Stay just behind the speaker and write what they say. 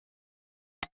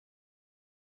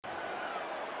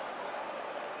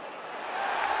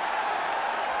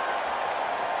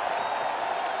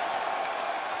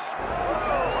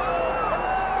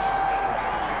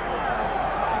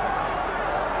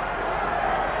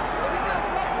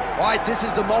All right, this is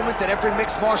the moment that every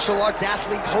mixed martial arts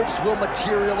athlete hopes will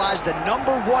materialize. The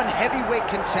 #1 heavyweight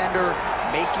contender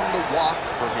making the walk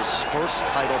for his first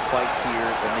title fight here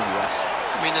in the UFC.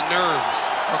 I mean, the nerves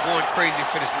are going crazy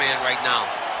for this man right now.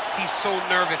 He's so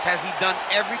nervous. Has he done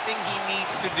everything he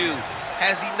needs to do?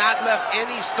 Has he not left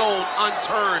any stone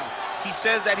unturned? He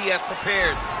says that he has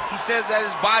prepared. He says that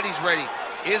his body's ready.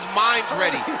 His mind's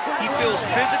ready. He feels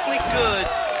physically good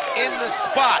in the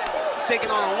spot. He's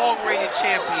taking on a long-reigning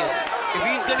champion. If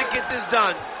he's going to get this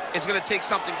done, it's going to take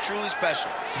something truly special.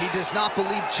 He does not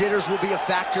believe jitters will be a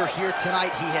factor here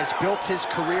tonight. He has built his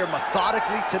career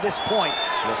methodically to this point.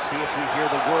 We'll see if we hear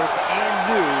the words "and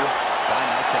new" by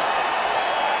my tape.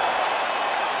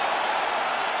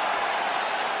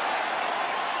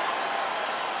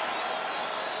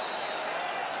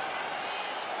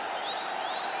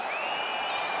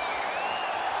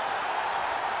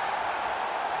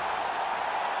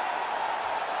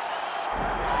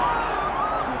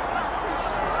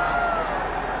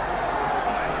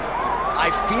 I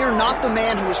fear not the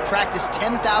man who has practiced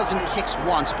 10,000 kicks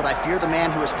once, but I fear the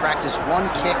man who has practiced one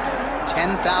kick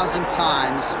 10,000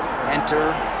 times.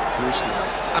 Enter Bruce Lee.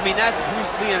 I mean, that's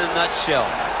Bruce Lee in a nutshell.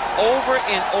 Over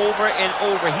and over and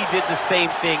over, he did the same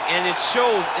thing, and it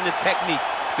shows in the technique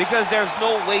because there's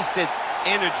no wasted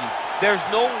energy. There's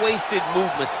no wasted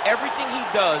movements. Everything he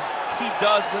does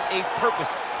with a purpose.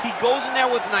 He goes in there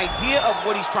with an idea of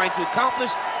what he's trying to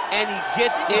accomplish, and he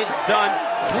gets it done.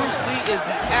 Bruce Lee is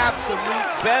the absolute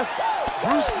best.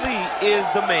 Bruce Lee is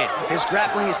the man. His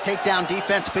grappling, his takedown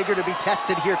defense figure to be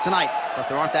tested here tonight, but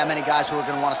there aren't that many guys who are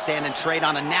going to want to stand and trade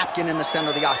on a napkin in the center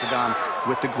of the octagon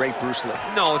with the great Bruce Lee.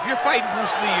 No, if you're fighting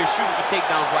Bruce Lee, you're shooting for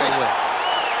takedowns right away.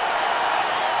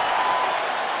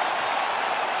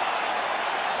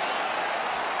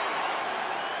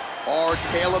 Our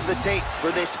tale of the tape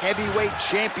for this heavyweight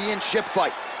championship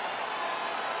fight.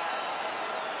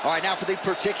 All right, now for the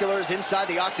particulars inside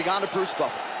the octagon of Bruce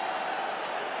Buffer.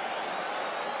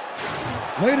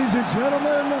 Ladies and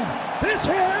gentlemen, this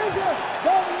is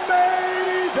the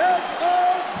main event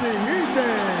of the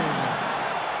evening.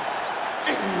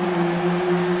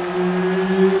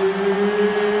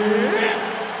 It's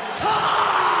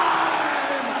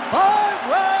time! 5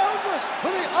 rounds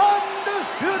for the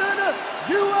undisputed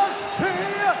UFC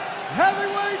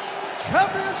Heavyweight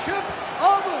Championship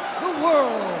of the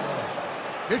world.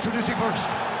 Introducing first,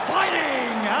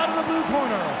 fighting out of the blue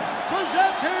corner,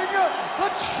 presenting the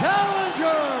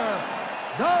challenger,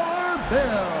 Dollar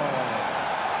Bill.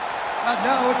 And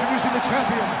now introducing the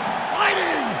champion,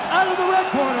 fighting out of the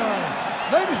red corner.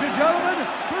 Ladies and gentlemen,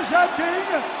 presenting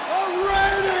the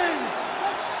reigning,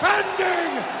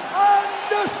 defending,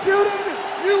 undisputed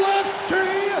UFC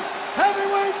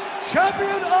Heavyweight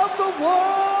Champion of the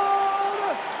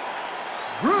world,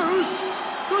 Bruce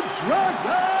the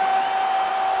Dragon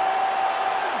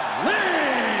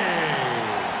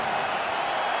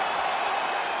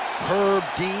Herb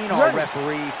Dean, our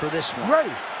referee for this one.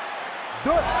 Ready.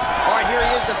 Do it. All right, here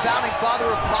he is, the founding father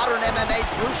of modern MMA,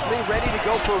 Bruce Lee, ready to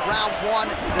go for round 1.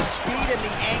 The speed and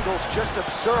the angles just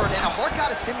absurd, and a hard guy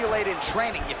to simulate in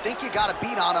training. You think you got a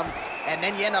beat on him, and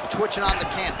then you end up twitching on the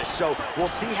canvas. So we'll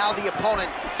see how the opponent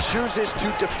chooses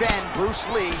to defend Bruce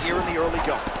Lee here in the early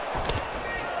going.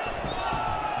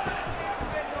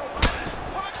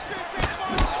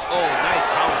 Oh, nice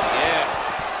counter, yes.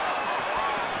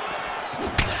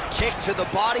 Kick to the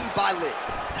body by Lee.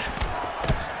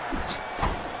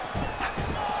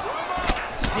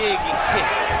 Dig and kick.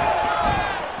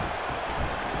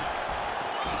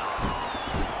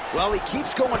 Well, he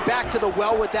keeps going back to the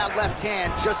well with that left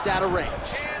hand, just out of range.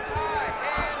 Hands high,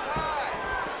 hands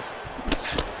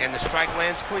high. And the strike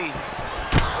lands clean.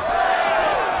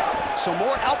 So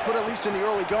more output, at least in the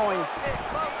early going.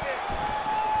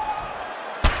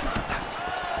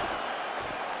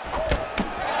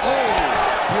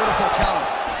 Beautiful counter.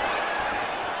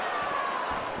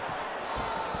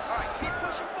 All right, keep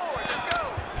pushing forward. Let's go.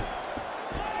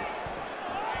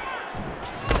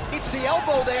 It's the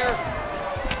elbow there.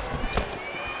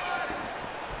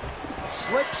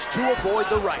 Slips to avoid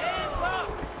the right.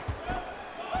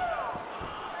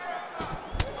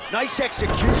 Nice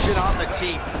execution on the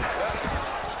team.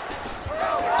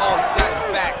 Oh, he's got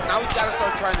his back. Now he's got to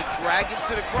start trying to drag him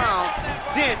to the ground.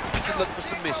 Then he can look for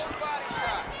submission.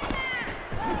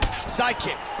 Side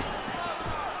kick.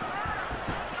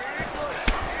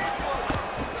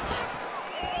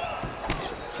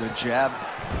 Good jab.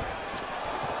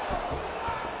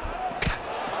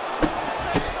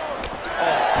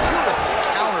 Oh, beautiful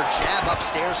counter jab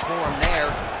upstairs for him there.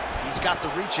 He's got the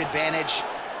reach advantage,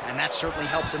 and that certainly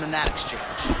helped him in that exchange.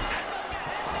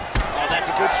 Oh, that's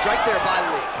a good strike there by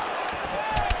Lee.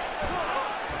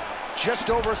 just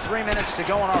over 3 minutes to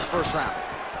go in our first round.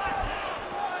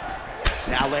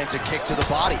 Now lands a kick to the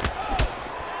body.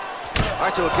 All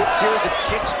right, so a good series of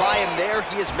kicks by him there.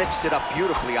 He has mixed it up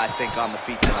beautifully, I think, on the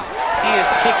feet tonight. He is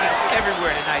kicking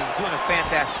everywhere tonight. He's doing a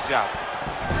fantastic job.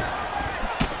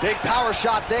 Big power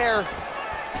shot there.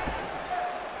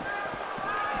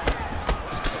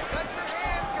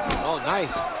 Oh,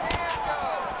 nice.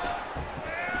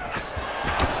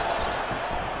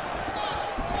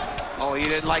 Oh, he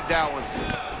didn't like that one.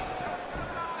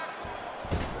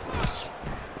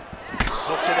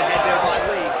 Hook to the head there by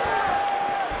Lee.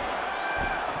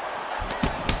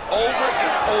 Over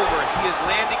and over, he is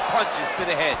landing punches to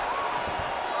the head.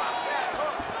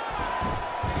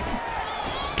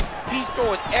 He's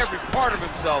throwing every part of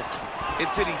himself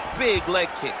into these big leg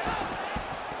kicks.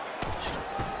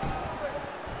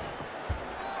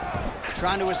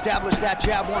 Trying to establish that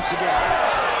jab once again.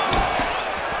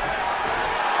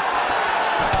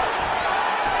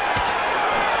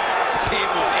 Came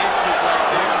with inches right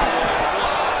there.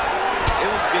 It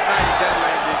was good night if that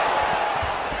landed.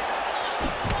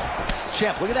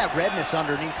 Champ, look at that redness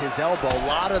underneath his elbow. A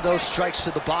lot of those strikes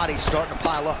to the body starting to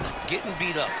pile up. Getting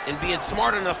beat up and being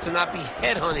smart enough to not be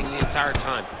headhunting the entire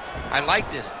time. I like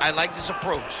this. I like this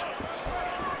approach.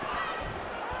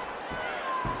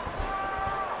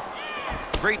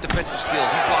 Great defensive skills.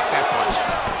 He blocked that punch.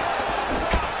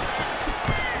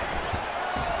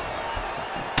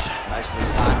 Nicely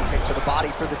timed kick to the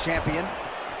body for the champion.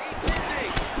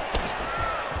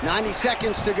 90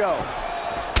 seconds to go.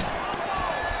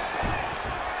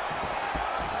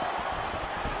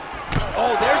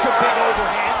 Oh, there's a big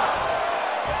overhand.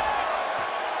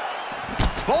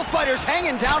 Both fighters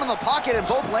hanging down in the pocket and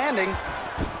both landing.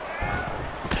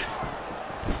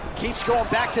 Keeps going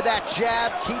back to that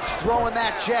jab, keeps throwing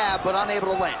that jab, but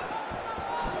unable to land.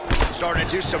 Starting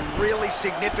to do some really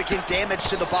significant damage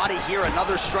to the body here.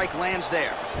 Another strike lands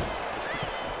there.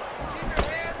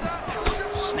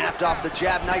 Snapped off the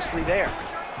jab nicely there.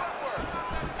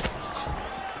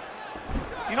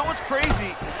 You know what's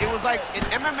crazy? It was like in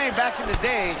MMA back in the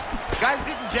day, guys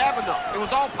didn't jab enough. It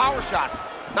was all power shots.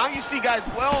 Now you see guys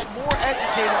more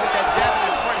educated with that jab in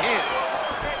their front hand.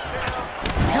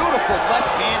 Beautiful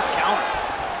left hand counter.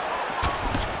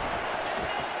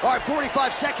 All right,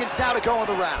 45 seconds now to go in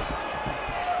the round.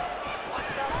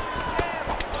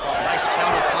 Oh, nice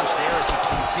counter punch there as he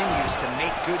continues to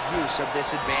make good use of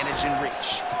this advantage in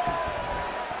reach.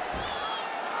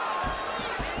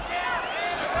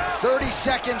 30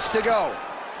 seconds to go.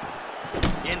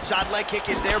 Inside leg kick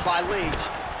is there by Lee.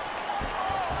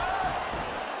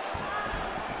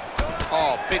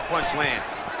 Oh, big punch land.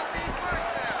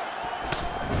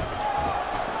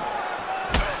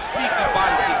 Sneaky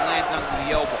body kick lands under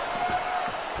the elbow.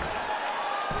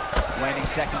 Waning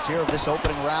seconds here of this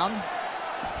opening round.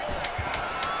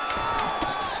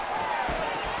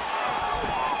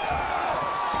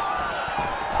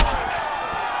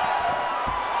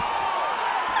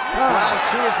 Round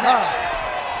 2 is next.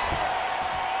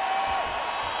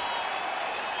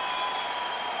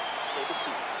 Take a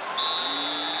seat.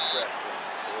 Deep breath.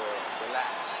 Good.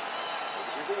 Relax. Take a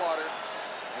drink of water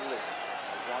and listen.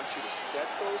 I want you to set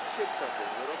those kicks up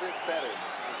a little bit better.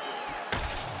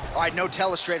 All right, no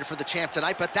telestrator for the champ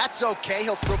tonight, but that's okay.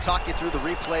 He'll still talk you through the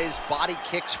replays. Body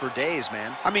kicks for days,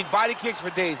 man. I mean, body kicks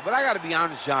for days, but I got to be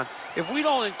honest, John. If we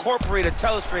don't incorporate a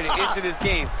telestrator into this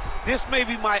game, this may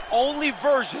be my only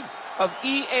version of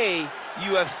EA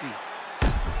UFC.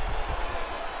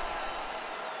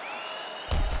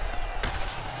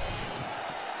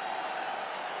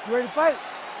 You ready to fight?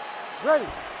 Ready.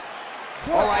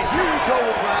 All right, here we go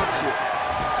with round 2.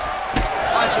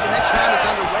 All right, so the next round is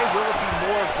underway. Will it be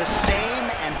more of the same?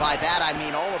 And by that, I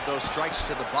mean all of those strikes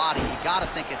to the body. You got to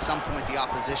think at some point the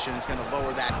opposition is going to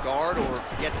lower that guard or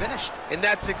get finished. And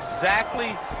that's exactly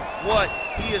what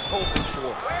he is hoping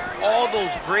for. All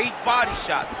those great body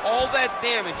shots, all that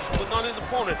damage he's putting on his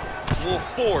opponent will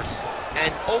force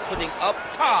an opening up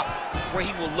top where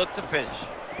he will look to finish.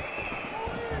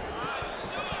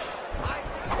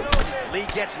 Lee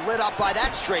gets lit up by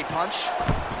that straight punch.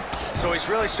 So he's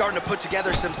really starting to put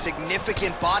together some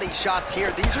significant body shots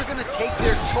here. These are going to take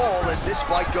their toll as this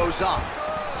fight goes on.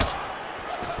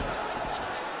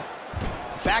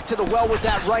 Back to the well with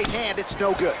that right hand. It's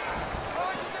no good.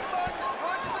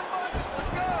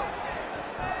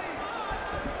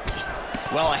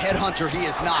 Well, a headhunter he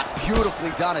is not.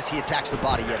 Beautifully done as he attacks the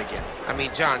body yet again. I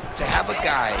mean, John, to have a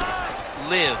guy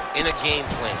live in a game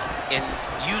plan and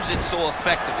use it so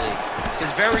effectively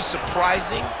is very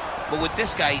surprising. But with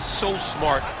this guy, he's so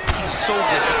smart, he's so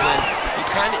disciplined, you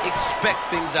kind of expect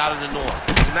things out of the norm.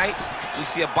 Tonight, we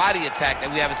see a body attack that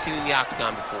we haven't seen in the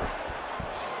octagon before.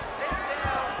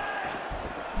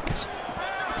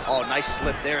 Oh, nice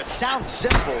slip there. It sounds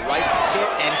simple, right? Hit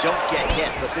and don't get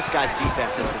hit, but this guy's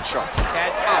defense has been sharp.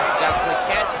 Cat and mouse, got to play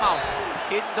cat and mouse.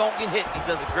 Hit and don't get hit. He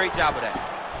does a great job of that.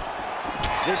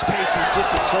 This pace is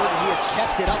just absurd, and he has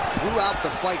kept it up throughout the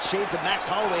fight. Shades of Max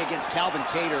Holloway against Calvin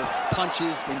Kattar,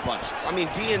 punches in bunches. I mean,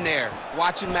 being there,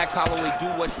 watching Max Holloway do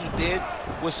what he did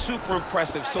was super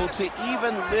impressive. So to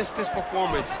even list this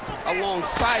performance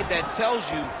alongside that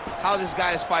tells you how this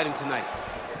guy is fighting tonight.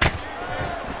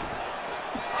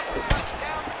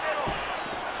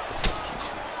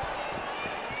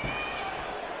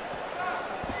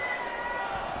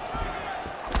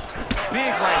 Big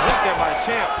right hook there by the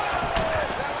champ.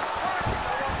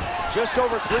 Just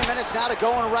over 3 minutes now to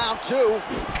go in round 2.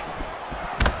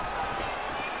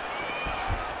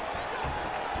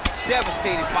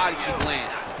 Devastating body kick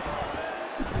lands.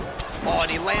 Oh, and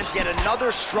he lands yet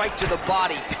another strike to the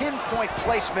body. Pinpoint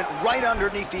placement right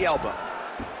underneath the elbow.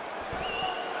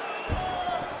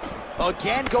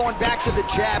 Again, going back to the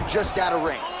jab just out of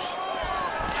range.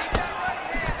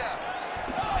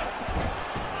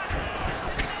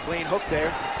 Clean hook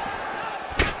there.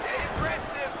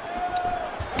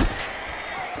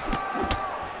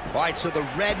 All right, so the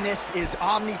redness is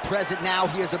omnipresent now.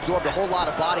 He has absorbed a whole lot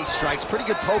of body strikes. Pretty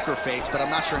good poker face, but I'm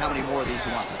not sure how many more of these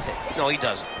he wants to take. No, he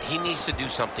doesn't. He needs to do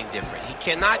something different. He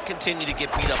cannot continue to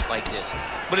get beat up like this.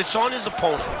 But it's on his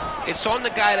opponent. It's on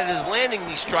the guy that is landing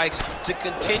these strikes to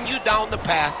continue down the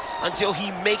path until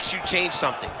he makes you change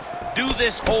something. Do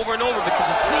this over and over because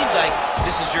it seems like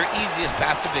this is your easiest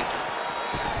path to victory.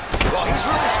 Well, he's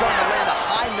really starting to land a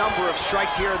high number of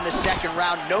strikes here in the second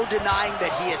round. No denying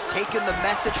that he has taken the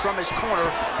message from his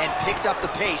corner and picked up the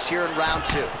pace here in round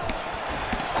 2.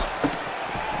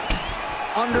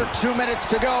 Under 2 minutes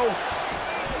to go.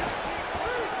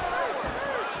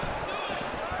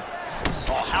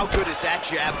 Oh, how good is that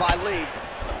jab by Lee?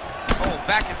 Oh,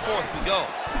 back and forth we go.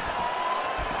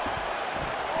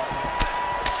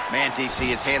 Man, DC,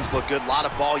 his hands look good. A lot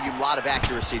of volume, a lot of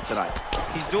accuracy tonight.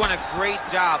 He's doing a great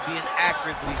job being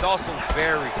accurate, but he's also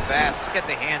very fast. Look at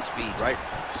the hand speed. Right.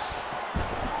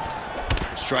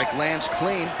 Strike lands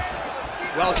clean.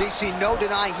 Well, DC, no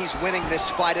denying he's winning this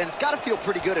fight, and it's got to feel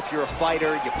pretty good if you're a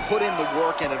fighter. You put in the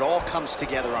work, and it all comes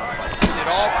together on fight. It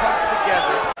all comes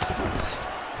together.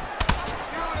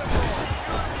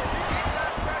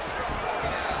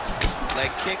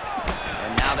 Leg kick.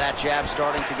 And now that jab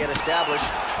starting to get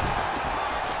established.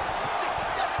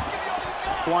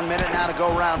 1 minute now to go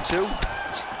round 2. And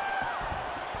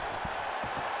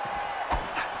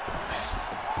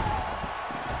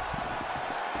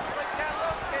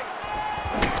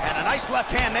a nice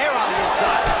left hand there on the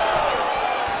inside.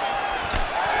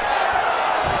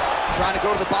 Trying to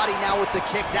go to the body now with the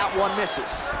kick. That one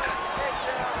misses.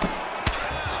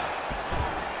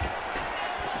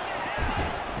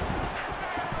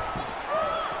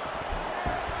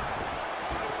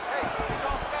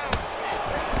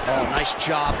 Oh, nice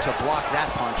job to block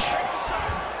that punch.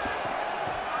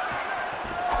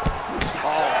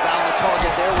 Oh, found the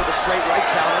target there with a straight right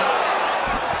counter.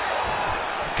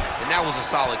 And that was a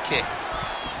solid kick.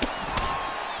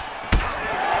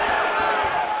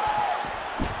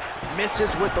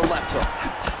 Misses with the left hook.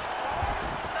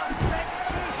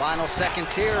 Final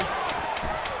seconds here.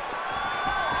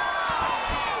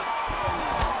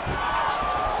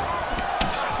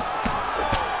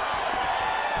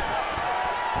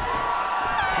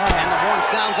 And the horn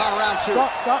sounds on round 2.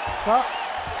 Stop. All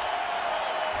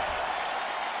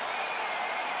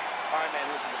right, man,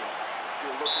 listen to me.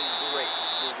 You're looking great.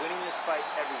 You're winning this fight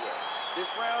everywhere.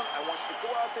 This round, I want you to go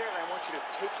out there and I want you to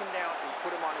take him down and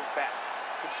put him on his back.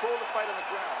 Control the fight on the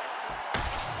ground.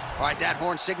 All right, that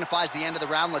horn signifies the end of the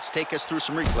round. Let's take us through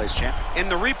some replays, champ.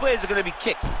 And the replays are going to be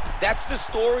kicks. That's the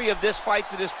story of this fight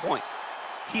to this point.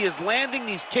 He is landing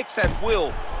these kicks at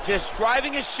will, just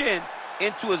driving his shin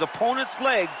into his opponent's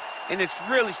legs, and it's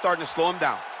really starting to slow him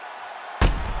down.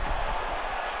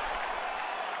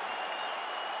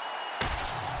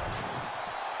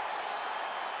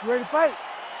 You ready to fight?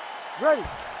 Ready.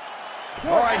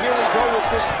 All right, here we go with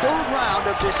this third round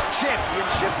of this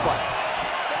championship fight.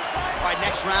 All right,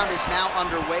 next round is now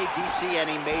underway. DC,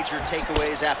 any major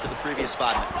takeaways after the previous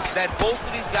 5 minutes? That both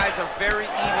of these guys are very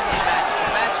evenly matched.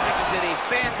 The matchmakers did a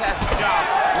fantastic job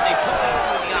when they put these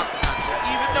two in the octagon. So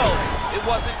even though it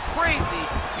wasn't crazy,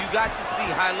 you got to see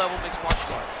high-level mixed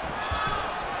martial arts.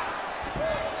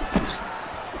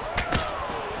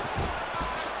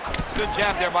 Good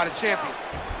jab there by the champion.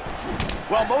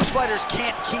 Well, most fighters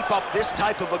can't keep up this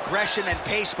type of aggression and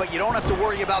pace, but you don't have to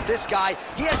worry about this guy.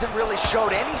 He hasn't really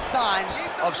showed any signs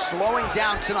of slowing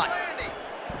down tonight.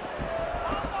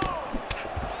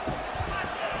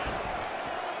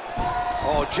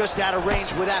 Oh, just out of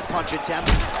range with that punch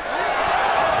attempt.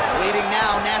 Bleeding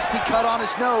now, nasty cut on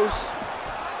his nose.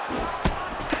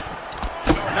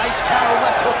 Nice counter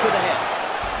left hook to the head.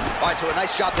 All right, so a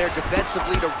nice job there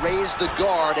defensively to raise the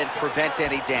guard and prevent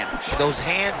any damage. Those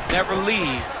hands never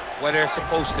leave where they're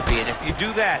supposed to be, and if you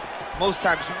do that, most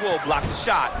times you will block the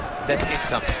shot that's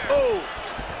incoming. Oh!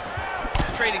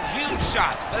 Trading huge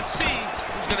shots. Let's see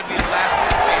who's going to be the last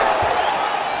man standing.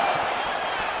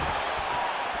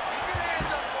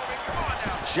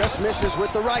 Just misses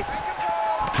with the right.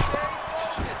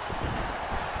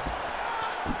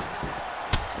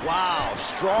 Wow,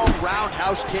 strong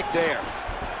roundhouse kick there.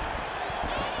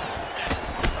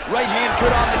 Right hand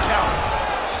good on the counter.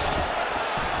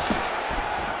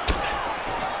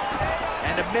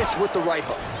 And a miss with the right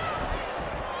hook.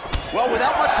 Well,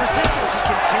 without much resistance, he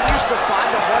continues to find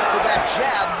a home for that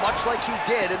jab, much like he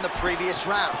did in the previous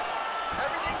round.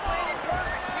 Everything's landing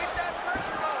perfect. Keep that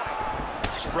pressure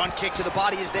going. Front kick to the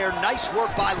body is there. Nice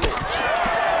work by Lee.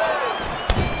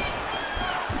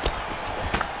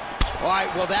 All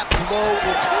right, well, that blow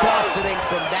is fauceting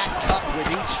from that cut with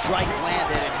each strike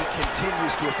landed, and he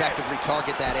continues to effectively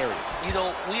target that area. You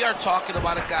know, we are talking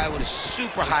about a guy with a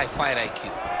super high fight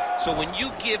IQ. So when you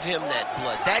give him that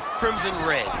blood, that crimson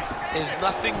red is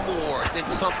nothing more than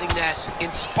something that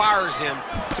inspires him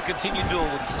to continue doing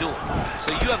what he's doing.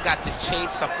 So you have got to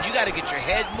change something. You got to get your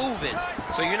head moving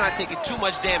so you're not taking too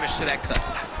much damage to that cut.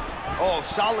 Oh,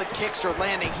 solid kicks are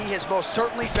landing. He has most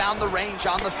certainly found the range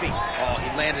on the feet. Oh, he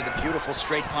landed a beautiful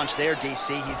straight punch there,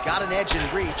 DC. He's got an edge in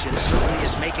reach and certainly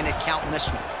is making it count in this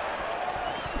one.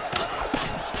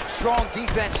 Strong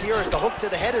defense here as the hook to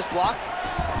the head is blocked.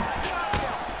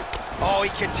 Oh,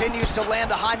 he continues to land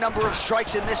a high number of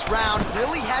strikes in this round.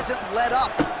 Really hasn't let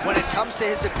up when it comes to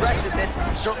his aggressiveness.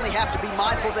 Certainly have to be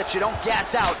mindful that you don't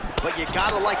gas out, but you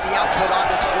gotta like the output on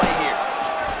display here.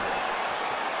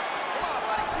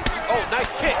 Oh,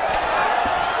 nice kick.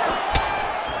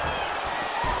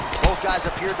 Both guys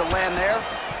appeared to land there.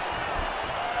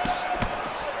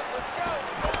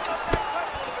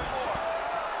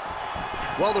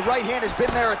 Well, the right hand has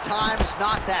been there at times,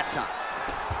 not that time.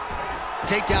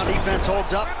 Takedown defense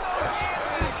holds up.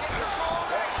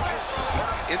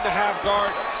 In the half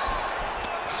guard.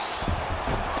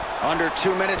 Under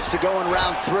 2 minutes to go in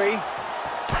round 3.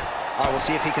 All right, we'll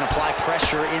see if he can apply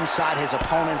pressure inside his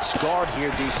opponent's guard here,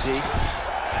 DC. And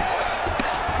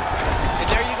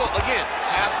there you go, again,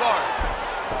 half guard.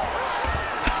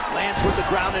 Lands with the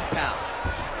ground and pound.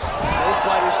 Both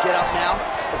fighters get up now.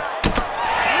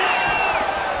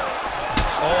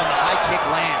 Oh, and the high kick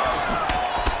lands.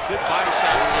 Good body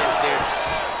shot there.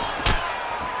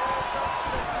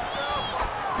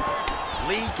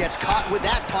 Lee gets caught with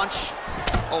that punch.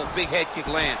 Oh, big head kick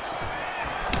lands.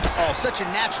 Oh, such a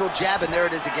natural jab, and there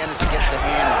it is again as he gets the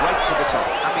hand right to the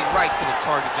target. I mean, right to the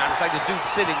target, John. It's like the dude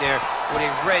sitting there with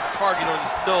a red target on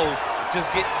his nose, just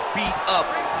getting beat up,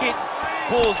 hit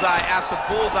bullseye after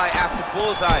bullseye after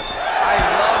bullseye. I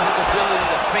love his ability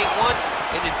to feint once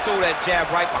and then throw that jab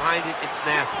right behind it. It's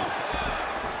nasty.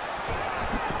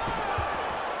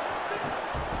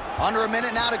 Under a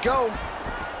minute now to go.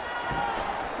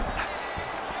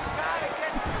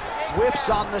 Whiffs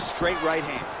on the straight right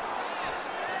hand.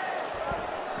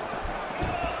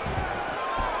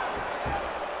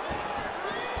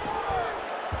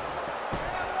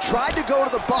 Tried to go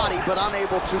to the body, but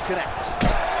unable to connect.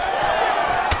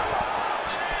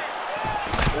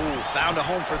 Ooh, found a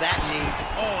home for that knee.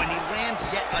 Oh, and he lands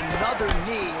yet another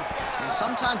knee. And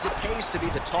sometimes it pays to be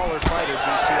the taller fighter,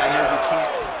 DC. I know you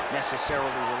can't necessarily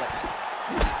relate.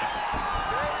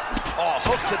 Oh,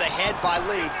 hook to the head by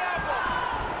Lee.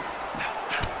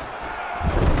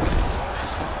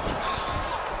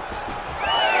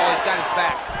 Oh, he's got his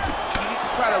back. He needs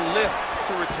to try to lift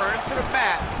to return him to the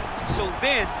mat, so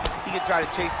then he can try to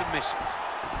chase submissions.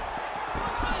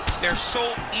 They're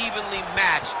so evenly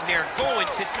matched, and they're going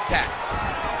tit for tat.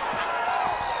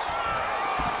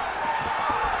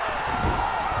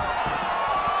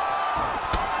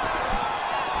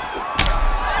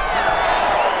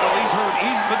 No, he's hurt.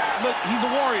 But look, he's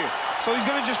a warrior, so he's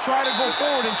gonna just try to go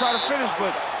forward and try to finish,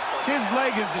 but his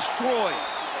leg is destroyed.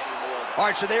 All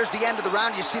right, so there's the end of the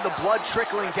round. You see the blood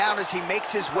trickling down as he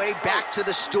makes his way back to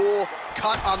the stool.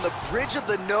 Cut on the bridge of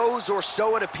the nose, or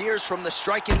so it appears from the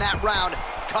strike in that round.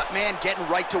 Cut man getting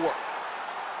right to work.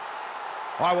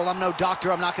 All right, well, I'm no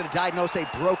doctor. I'm not going to diagnose a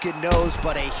broken nose,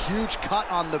 but a huge cut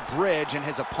on the bridge, and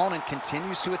his opponent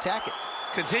continues to attack it.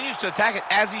 Continues to attack it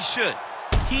as he should.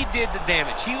 He did the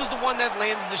damage. He was the one that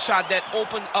landed the shot that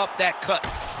opened up that cut.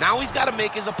 Now he's got to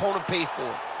make his opponent pay for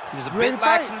it. He was a bit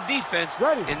lax in the defense,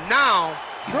 and now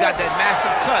he's got that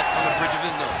massive cut on the bridge of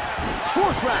his nose.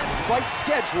 Fourth round, fight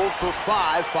scheduled for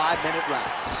 5 5-minute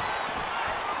rounds.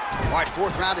 All right,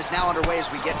 fourth round is now underway as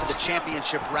we get to the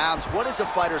championship rounds. What is a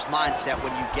fighter's mindset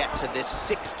when you get to this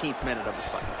 16th minute of a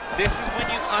fight? This is when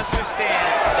you understand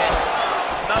that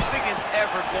nothing is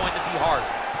ever going to be hard.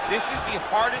 This is the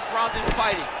hardest round in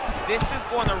fighting. This is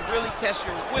going to really test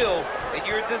your will and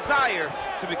your desire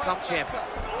to become champion.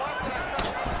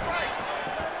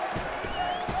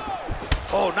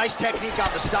 Oh, nice technique on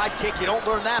the side kick. You don't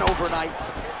learn that overnight.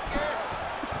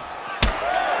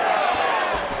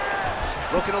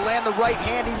 Looking to land the right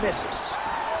hand, he misses.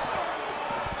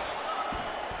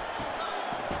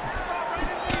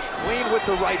 Clean with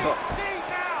the right hook.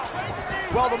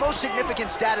 Well, the most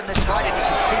significant stat in this fight, and you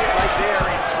can see it right there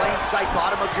in plain sight,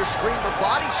 bottom of your screen, the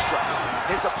body strikes.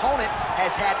 His opponent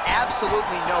has had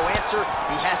absolutely no answer.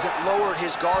 He hasn't lowered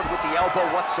his guard with the elbow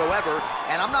whatsoever,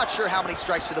 and I'm not sure how many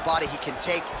strikes to the body he can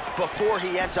take before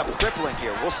he ends up crippling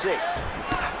here. We'll see.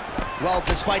 Well,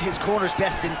 despite his corner's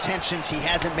best intentions, he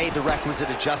hasn't made the requisite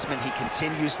adjustment. He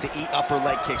continues to eat upper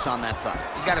leg kicks on that thigh.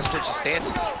 He's got to switch his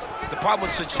stances. The problem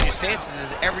with switching your stances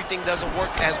is everything doesn't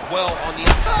work as well on the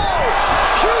outside. Oh!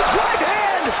 Huge right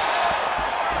hand!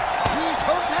 He's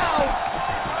hurt now.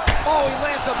 Oh, he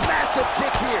lands a massive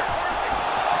kick here.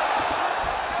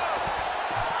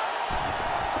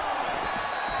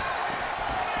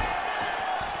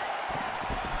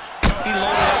 He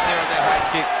loaded up there on that high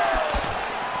kick.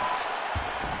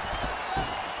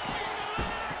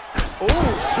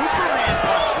 Oh, Superman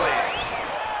punch lands.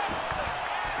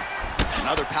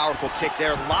 Another powerful kick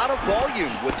there. A lot of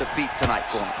volume with the feet tonight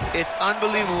for him. It's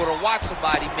unbelievable to watch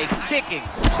somebody make kicking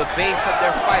the base of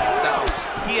their fighting style.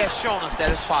 He has shown us that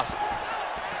it's possible.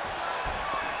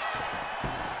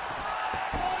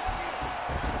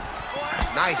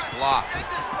 Nice block.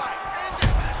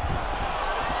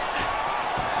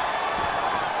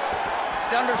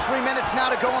 Under 3 minutes now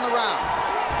to go in the round.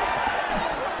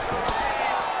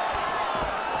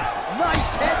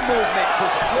 Nice head movement to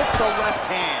slip the left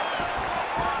hand.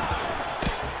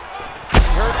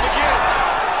 Hurt him again.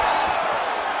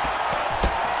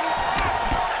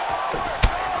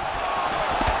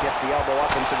 Gets the elbow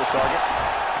up into the target.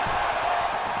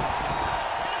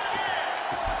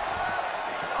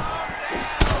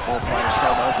 Both fighters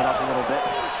starting to open up a little bit.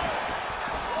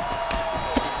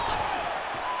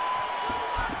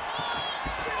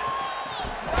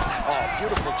 Oh,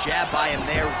 beautiful jab by him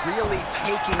there, really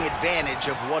taking advantage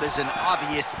of what is an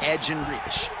obvious edge and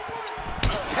reach.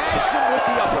 Tags him with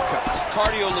the uppercuts.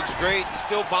 Cardio looks great. He's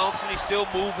still bouncing. He's still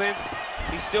moving.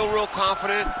 He's still real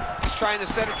confident. He's trying to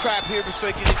set a trap here so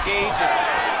he can engage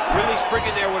and really spring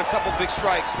in there with a couple big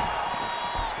strikes.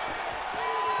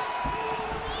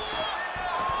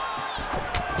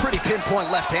 Pretty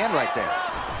pinpoint left hand right there.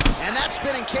 And that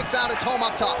spinning kick found its home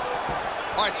up top.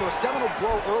 All right, so a seminal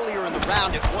blow earlier in the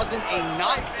round. It wasn't a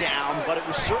knockdown, but it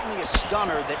was certainly a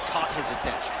stunner that caught his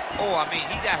attention. Oh, I mean,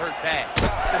 he got hurt bad. To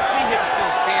see him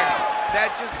still standing,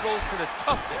 that just goes to the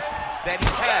toughness that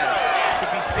he has to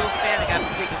be still standing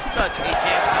after taking such a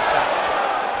damaging shot.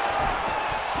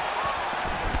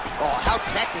 Oh, how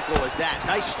technical is that?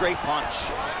 Nice straight punch.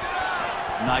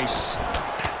 Nice.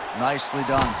 Nicely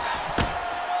done.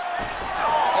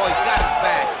 Oh, he's got his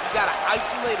back. He's got to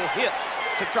isolate a hip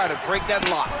to try to break that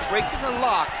lock. Breaking the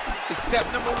lock is step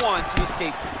number 1 to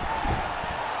escape.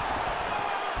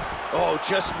 Oh,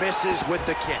 just misses with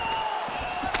the kick.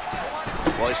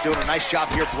 Well, he's doing a nice job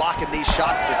here blocking these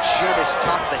shots. The chin is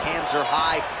tucked, the hands are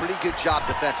high. Pretty good job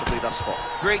defensively thus far.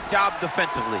 Great job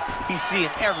defensively. He's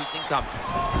seeing everything coming.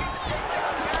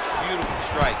 Beautiful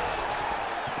strike.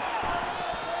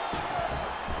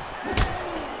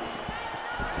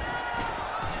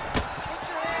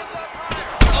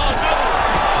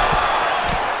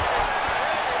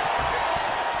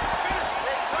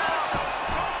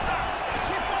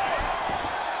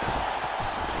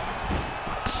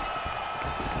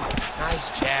 Nice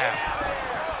jab.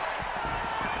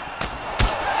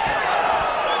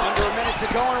 Under a minute to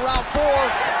go in round 4.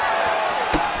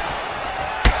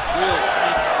 Real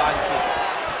sneaky body kick.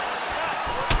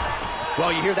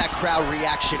 Well, you hear that crowd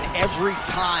reaction every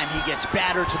time he gets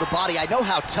battered to the body. I know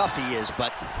how tough he is,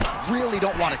 but really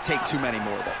don't want to take too many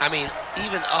more of those. I mean,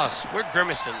 even us, we're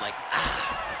grimacing like,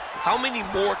 how many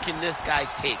more can this guy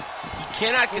take? He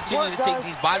cannot continue to take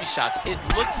these body shots. It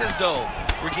looks as though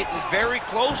we're getting very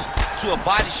close to a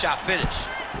body shot finish.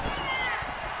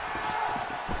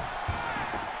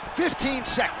 15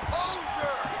 seconds.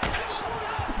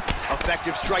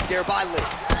 Effective strike there by Lee.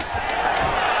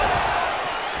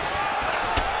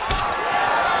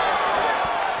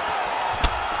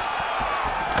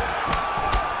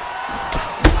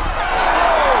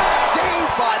 Oh,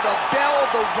 saved by the bell.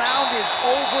 the round is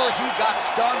over. He got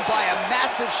stunned by a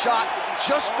massive shot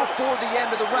just before the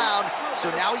end of the round.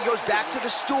 So now he goes back to the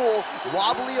stool,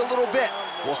 wobbly a little bit.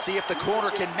 We'll see if the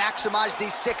corner can maximize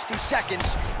these 60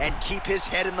 seconds and keep his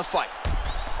head in the fight.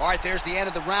 All right, there's the end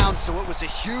of the round. So it was a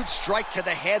huge strike to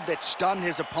the head that stunned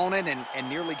his opponent and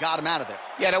nearly got him out of there.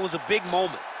 Yeah, that was a big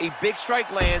moment. A big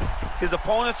strike lands. His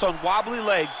opponent's on wobbly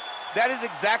legs. That is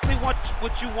exactly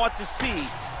what you want to see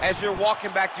as you're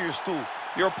walking back to your stool.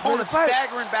 Your opponent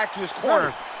staggering back to his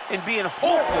corner and being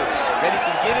hopeful that he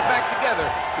can get it back together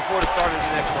before the start of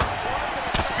the next round.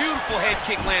 Beautiful head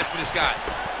kick lands for this guy.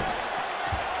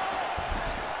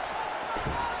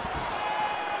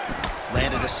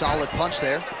 Landed a solid punch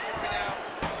there.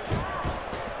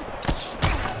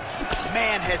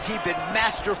 Man, has he been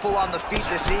masterful on the feet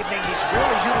this evening. He's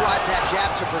really utilized that jab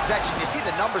to perfection. You see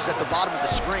the numbers at the bottom of the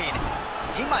screen.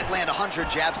 He might land 100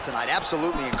 jabs tonight.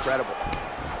 Absolutely incredible.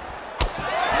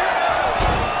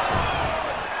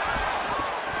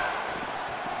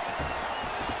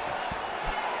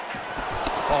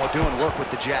 Oh, doing work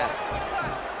with the jab.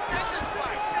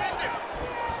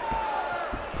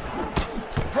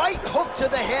 Right hook to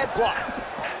the head,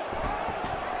 blocked.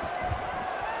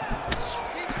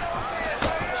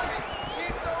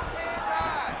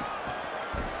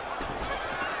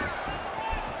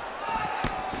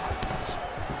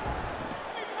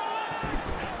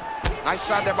 Nice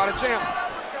shot there by the champ.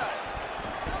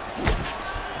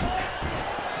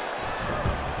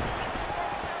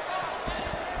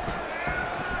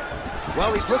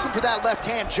 Well, he's looking for that left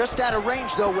hand, just out of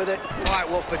range, though, with it. All right,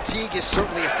 well, fatigue is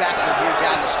certainly a factor here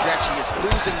down the stretch. He is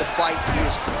losing the fight. He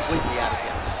is completely out of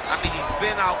gas. I mean, he's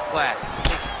been outclassed.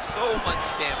 He's taken so much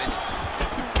damage,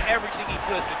 doing everything he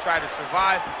could to try to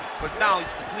survive, but now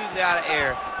he's completely out of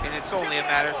air, and it's only a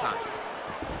matter of time.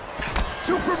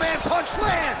 Superman punch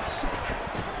lands.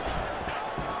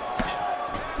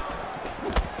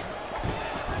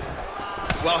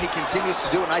 Well, he continues to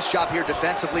do a nice job here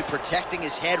defensively, protecting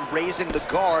his head, raising the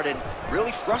guard, and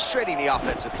really frustrating the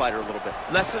offensive fighter a little bit.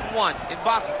 Lesson 1 in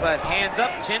boxing class, hands up,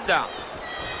 chin down.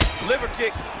 Liver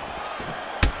kick.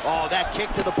 Oh, that kick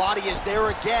to the body is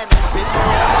there again. It's been there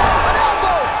all night. An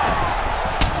elbow!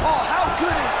 Oh, how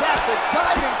good is that? The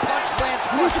diving punch lands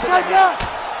flush to the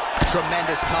head.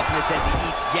 Tremendous toughness as he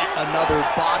eats yet another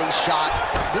body shot.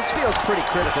 This feels pretty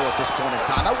critical at this point in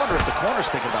time. I wonder if the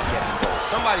corner's thinking about getting involved.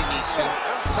 Somebody needs to.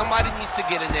 Somebody needs to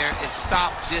get in there and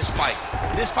stop this fight.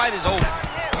 This fight is over.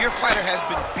 Your fighter has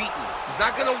been beaten. He's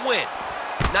not going to win.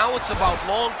 Now it's about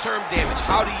long-term damage.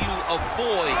 How do you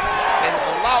avoid and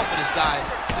allow for this guy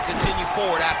to continue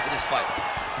forward after this fight?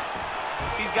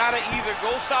 He's got to either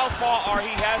go southpaw or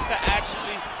he has to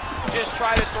actually just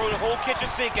try to throw the whole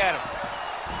kitchen sink at him.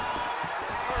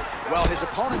 Well, his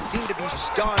opponent seemed to be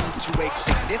stunned to a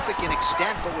significant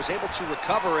extent, but was able to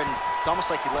recover, and it's almost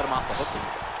like he let him off the hook a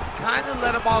little bit. Kind of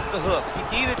let him off the hook. He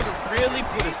needed to really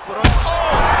put his foot on.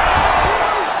 Oh!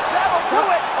 That'll do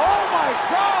it! Oh, my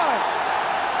God!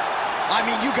 I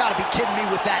mean, you got to be kidding me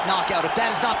with that knockout. If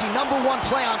that is not the #1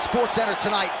 play on SportsCenter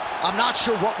tonight, I'm not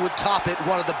sure what would top it.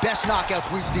 One of the best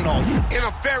knockouts we've seen all year. In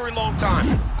a very long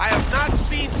time. I have not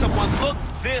seen someone look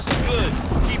this good.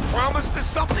 He promised us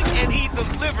something, and he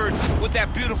delivered with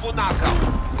that beautiful knockout.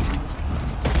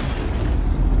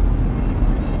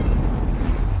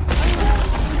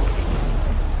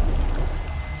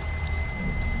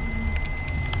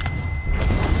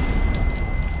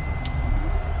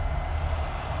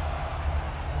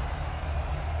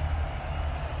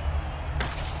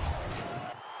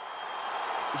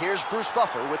 Here's Bruce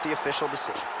Buffer with the official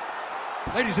decision.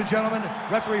 Ladies and gentlemen,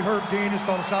 referee Herb Dean has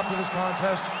called a stop to this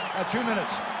contest at 2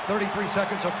 minutes, 33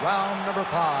 seconds of round number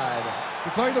 5.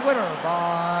 Declaring the winner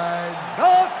by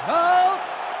knockout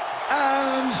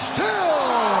and still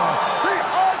the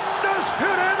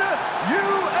undisputed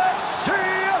UFC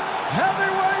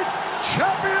heavyweight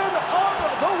champion of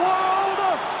the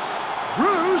world,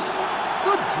 Bruce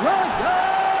the Dragon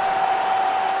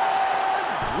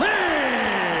Lee.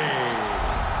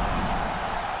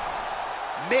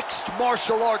 Mixed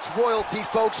martial arts royalty,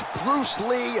 folks. Bruce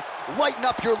Lee, lighten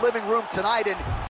up your living room tonight. And